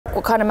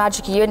What kind of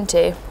magic are you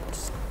into?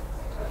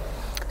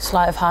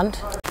 Sleight of hand.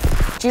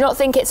 Do you not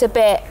think it's a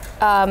bit,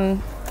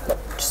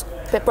 just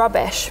a bit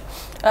rubbish?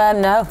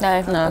 No.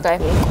 No? Okay.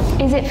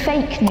 Is it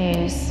fake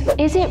news?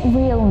 Is it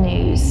real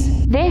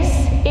news? This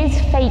is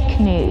fake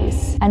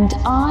news, and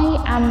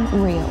I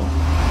am real.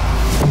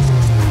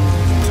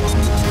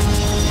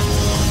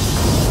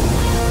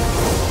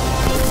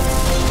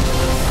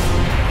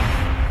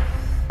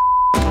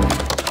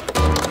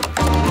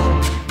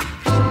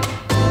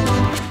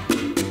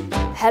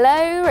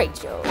 Hello,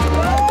 Rachel.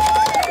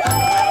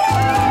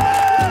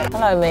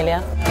 Hello,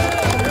 Amelia.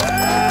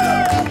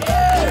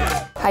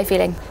 How you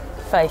feeling?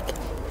 Fake.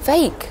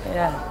 Fake?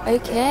 Yeah.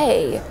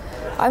 Okay.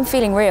 I'm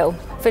feeling real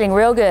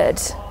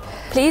good.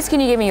 Please, can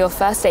you give me your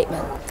first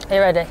statement? Are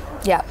you ready?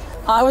 Yeah.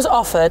 I was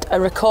offered a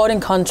recording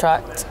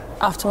contract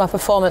after my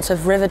performance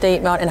of River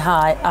Deep Mountain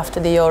High after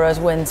the Euros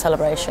win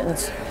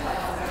celebrations.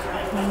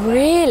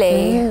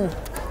 Really?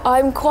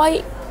 I'm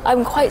quite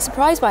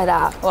surprised by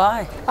that.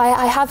 Why?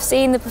 I have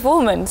seen the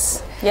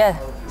performance. Yeah.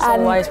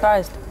 So why are you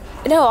surprised?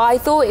 No, I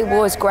thought it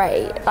was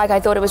great. Like, I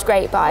thought it was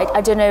great, but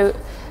I don't know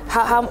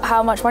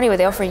how much money were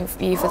they offering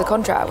you for the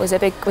contract? Was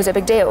it a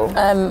big deal?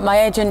 My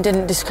agent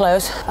didn't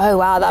disclose. Oh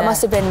wow, that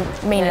must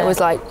have mean it was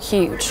like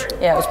huge.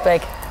 Yeah, it was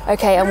big.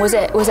 Okay, and was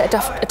it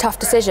a tough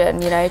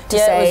decision, you know, to say?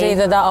 Yeah, it was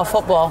either that or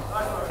football.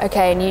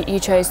 Okay, and you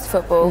chose the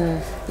football.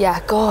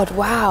 Yeah, God,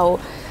 wow.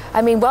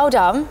 I mean, well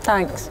done.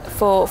 Thanks.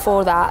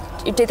 For that.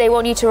 Did they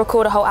want you to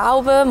record a whole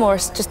album or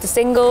just a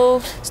single?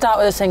 Start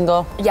with a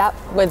single. Yep.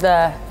 With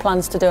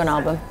plans to do an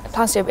album.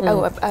 Plans to do an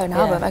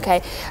album,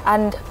 okay.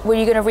 And were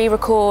you going to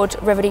re-record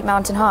River Deep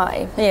Mountain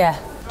High? Yeah.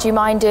 Do you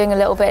mind doing a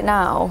little bit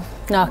now?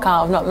 No, I can't.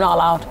 I'm not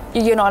allowed.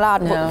 You're not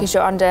allowed No. because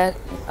you're under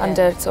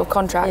sort of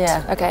contract?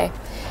 Yeah. Okay.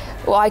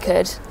 Well, I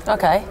could.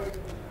 Okay.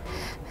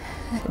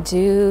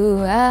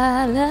 Do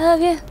I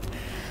love you?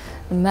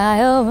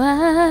 My oh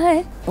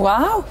my.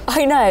 Wow.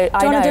 I know.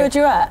 Do you want to do a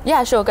duet?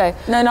 Yeah, sure, go.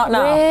 No, not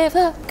now.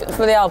 River.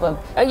 For the album?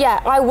 Oh,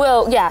 yeah, I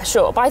will. Yeah,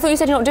 sure. But I thought you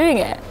said you're not doing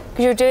it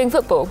because you're doing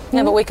football.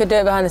 Yeah, but we could do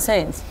it behind the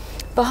scenes.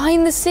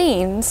 Behind the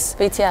scenes?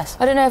 BTS.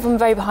 I don't know if I'm a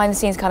very behind the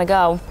scenes kind of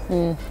girl.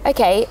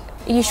 Okay,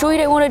 are you sure you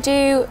don't want to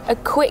do a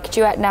quick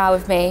duet now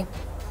with me?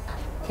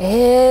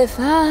 If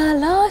I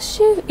lost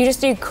you. You just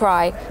do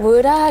cry.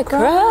 Would I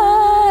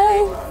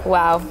cry?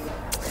 Wow.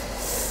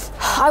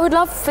 I would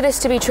love for this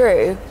to be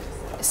true.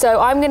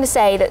 So I'm going to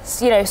say that,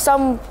 you know,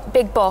 some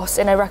big boss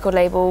in a record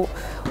label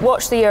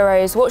watched the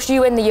Euros, watched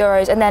you win the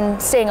Euros, and then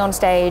sing on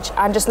stage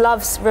and just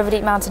loves River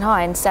Deep Mountain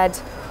High and said,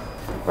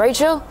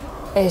 Rachel,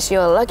 it's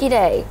your lucky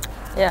day.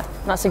 Yeah,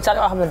 that's exactly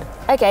what happened.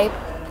 Okay.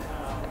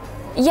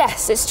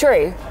 Yes, it's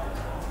true.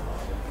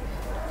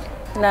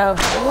 No.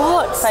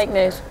 What? Fake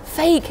news.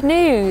 Fake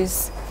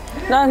news.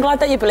 No, I'm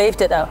glad that you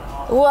believed it though.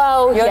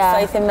 Well, You yeah.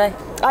 had faith in me.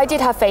 I did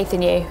have faith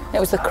in you.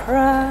 It was the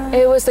cry.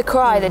 It was the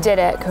cry that did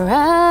it.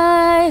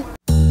 Cry.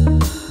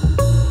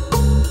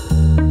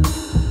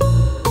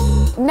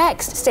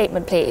 Next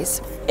statement,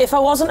 please. If I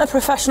wasn't a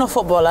professional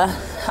footballer,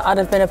 I'd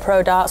have been a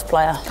pro darts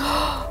player.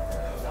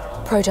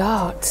 Pro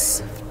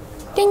darts.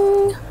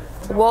 Ding.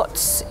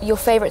 What's your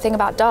favourite thing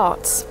about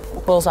darts?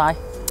 Bullseye.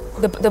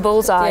 The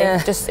bullseye,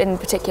 Yeah. just in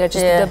particular,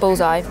 just Yeah. the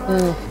bullseye.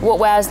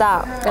 Where's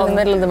that? In the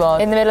middle of the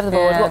board. In the middle of the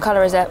board. Yeah. What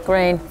colour is it?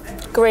 Green.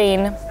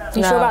 Green.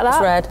 You No, sure about that?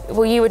 it's red.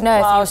 Well, you would know.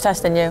 Well, I if was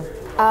testing you.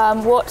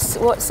 what's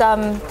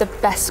the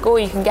best score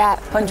you can get?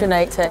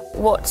 180.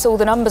 What's all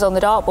the numbers on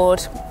the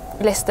dartboard?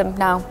 List them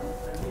now.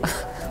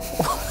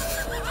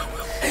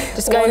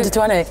 Just go. 1 to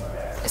 20.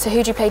 So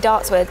who do you play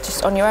darts with?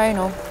 Just on your own,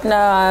 or? No,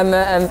 I'm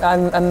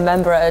a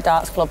member at a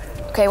darts club.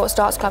 Okay, what's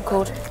darts club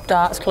called?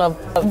 Darts club.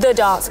 The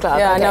darts club.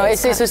 Yeah, okay. no,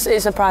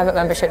 it's a private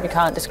membership. You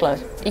can't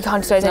disclose. You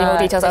can't disclose any more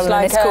details other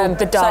than it's called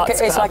the darts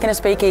club. It's like in a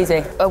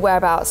speakeasy.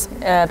 Whereabouts?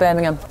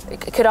 Birmingham.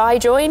 Could I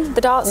join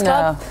the darts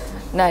club?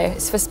 No,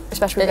 it's for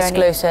special people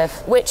only. Exclusive.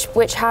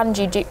 Which hand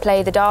do you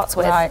play the darts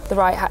with? Right. The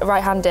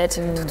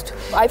right-handed.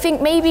 I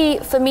think maybe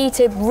for me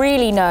to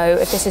really know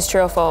if this is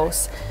true or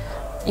false,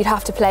 you'd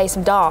have to play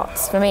some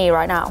darts for me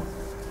right now.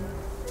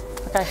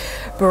 Okay.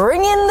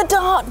 Bring in the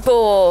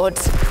dartboard.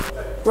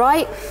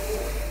 Right,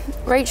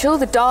 Rachel,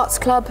 the darts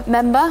club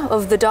member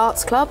of the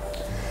darts club.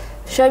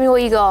 Show me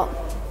what you got.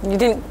 You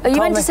didn't. Are you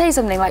meant to say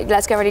something like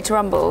 "Let's get ready to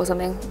rumble" or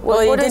something?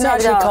 Well, you does didn't it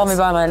actually darts? call me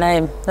by my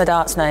name, the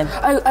darts name.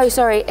 Oh,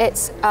 sorry.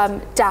 It's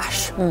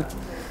Dash.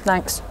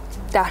 Thanks.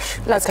 Dash.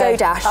 Let's Okay, go,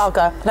 Dash. I'll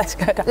go. Let's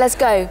go. Dash. Let's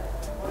go.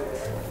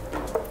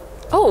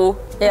 Oh.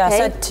 Yeah, okay. I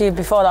said to you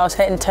before that I was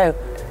hitting 2.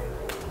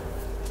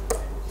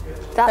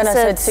 That's then I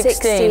a said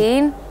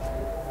 16.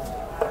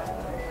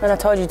 And I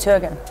told you 2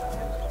 again.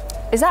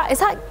 Is that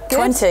good?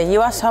 20.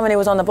 You asked how many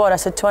was on the board. I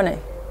said 20.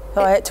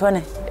 So I hit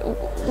 20.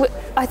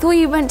 I thought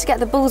you meant to get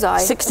the bullseye.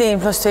 16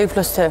 plus 2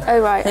 plus 2. Oh,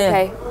 right, Yeah.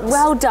 okay.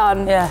 Well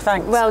done. Yeah,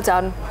 thanks. Well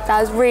done.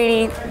 That was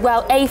really,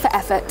 well, A for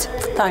effort.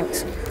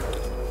 Thanks.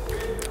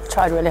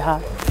 Tried really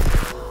hard.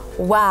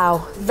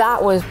 Wow,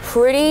 that was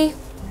pretty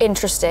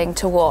interesting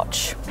to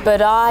watch.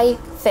 But I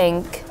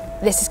think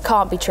this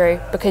can't be true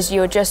because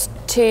you're just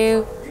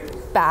too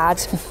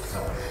bad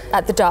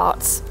at the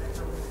darts.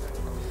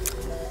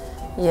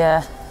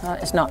 Yeah,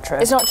 it's not true.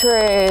 It's not true.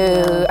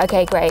 No.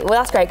 Okay, great. Well,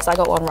 that's great because I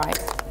got one right.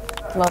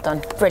 Well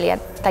done.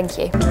 Brilliant. Thank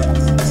you.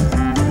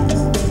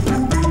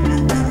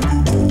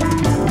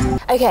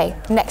 Okay,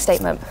 next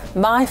statement.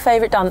 My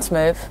favourite dance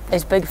move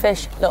is big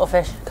fish, little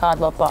fish,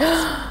 cardboard box.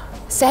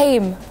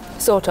 Same,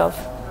 sort of.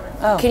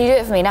 Oh. Can you do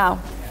it for me now?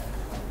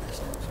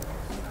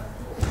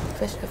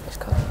 Fish, little fish,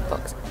 cardboard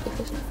box. Big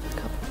fish, little fish,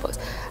 cardboard box.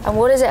 And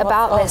what is it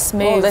about this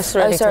move? Oh, this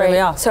really threw me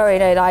off. Sorry,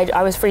 no,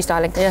 I was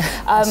freestyling. Yeah,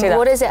 I see that.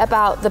 What is it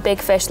about the big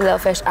fish, the little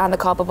fish, and the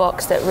cardboard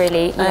box that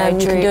really, you know,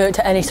 you can do it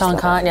to any song,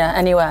 can't you?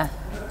 Anywhere.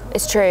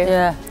 It's true.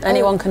 Yeah,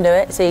 anyone can do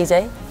it. It's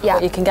easy. Yeah.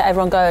 But you can get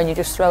everyone going. You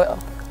just throw it up.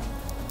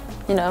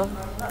 You know.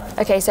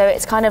 Okay, so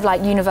it's kind of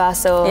like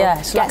universal. Yeah,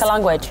 it's like a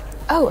language.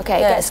 Oh, okay.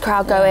 Yeah. It gets the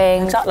crowd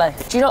going. Exactly.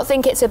 Do you not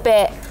think it's a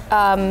bit,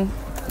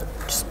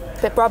 just a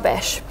bit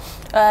rubbish?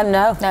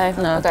 No.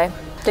 No. Okay.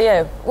 Do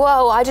you?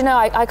 Well, I don't know.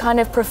 I kind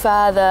of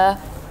prefer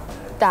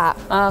that.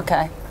 Oh,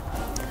 okay.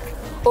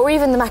 Or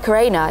even the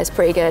Macarena is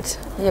pretty good.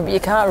 Yeah, but you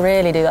can't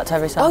really do that to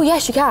every song. Oh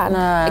yes, you can.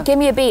 No. Give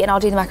me a beat and I'll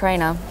do the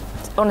Macarena.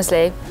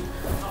 Honestly.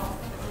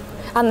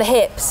 And the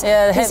hips.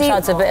 Yeah, the hips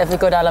adds a bit of a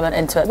good element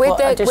into it. With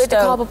the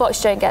cardboard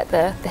box, you don't get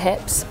the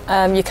hips.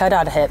 You could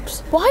add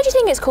hips. Why do you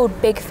think it's called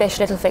big fish,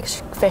 little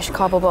fish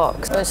cardboard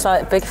box? It's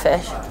like big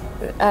fish.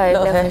 Oh,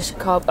 little fish,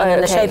 cardboard. Oh, and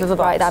okay. the shape of a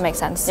box. Right, that makes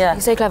sense. Yeah.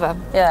 You're so clever.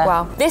 Yeah.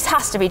 Wow. This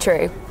has to be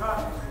true.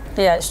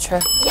 Yeah, it's true.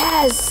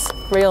 Yes.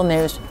 Real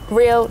news.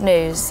 Real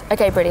news.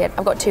 Okay, brilliant.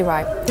 I've got 2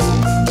 right.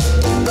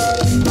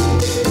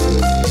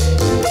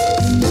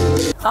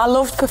 I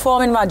loved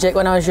performing magic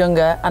when I was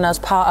younger and I was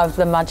part of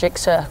the magic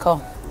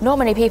circle. Not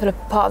many people are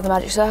part of the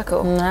magic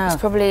circle. No. It's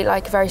probably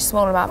like a very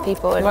small amount of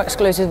people. More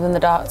exclusive than the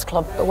darts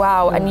club.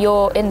 Wow, and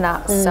you're in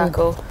that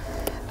circle.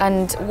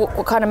 And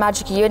what kind of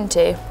magic are you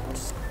into?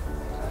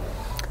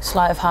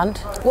 Sleight of hand.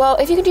 Well,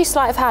 if you can do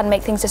sleight of hand,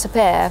 make things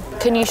disappear,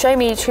 can you show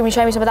me some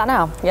of that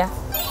now? Yeah.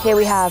 Here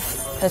we have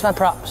Here's my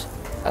props.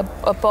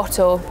 a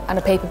bottle and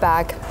a paper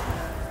bag.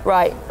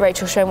 Right,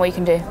 Rachel, show me what you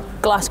can do.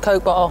 Glass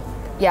Coke bottle.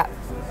 Yeah.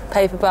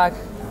 Paper bag.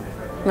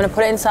 I'm going to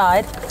put it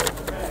inside.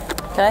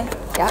 Okay?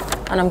 Yeah.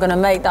 And I'm going to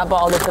make that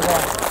bottle disappear.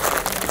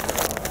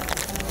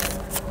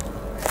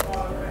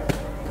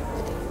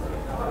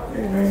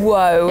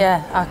 Whoa.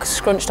 Yeah, I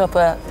scrunched up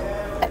a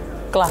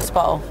glass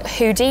bottle.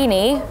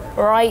 Houdini,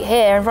 right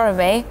here in front of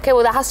me. Okay,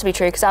 well that has to be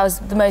true because that was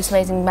the most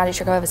amazing magic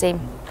trick I've ever seen.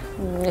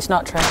 It's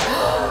not true.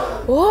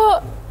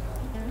 What?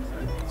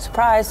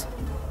 Surprise.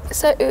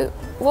 So,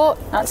 what?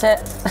 That's it.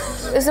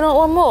 Is there not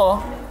one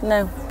more?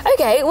 No.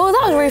 Okay, well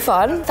that was really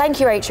fun. Thank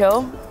you,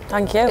 Rachel.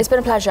 Thank you. It's been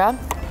a pleasure.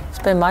 It's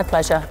been my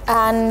pleasure.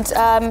 And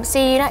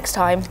see you next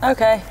time.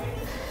 Okay.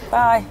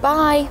 Bye.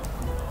 Bye.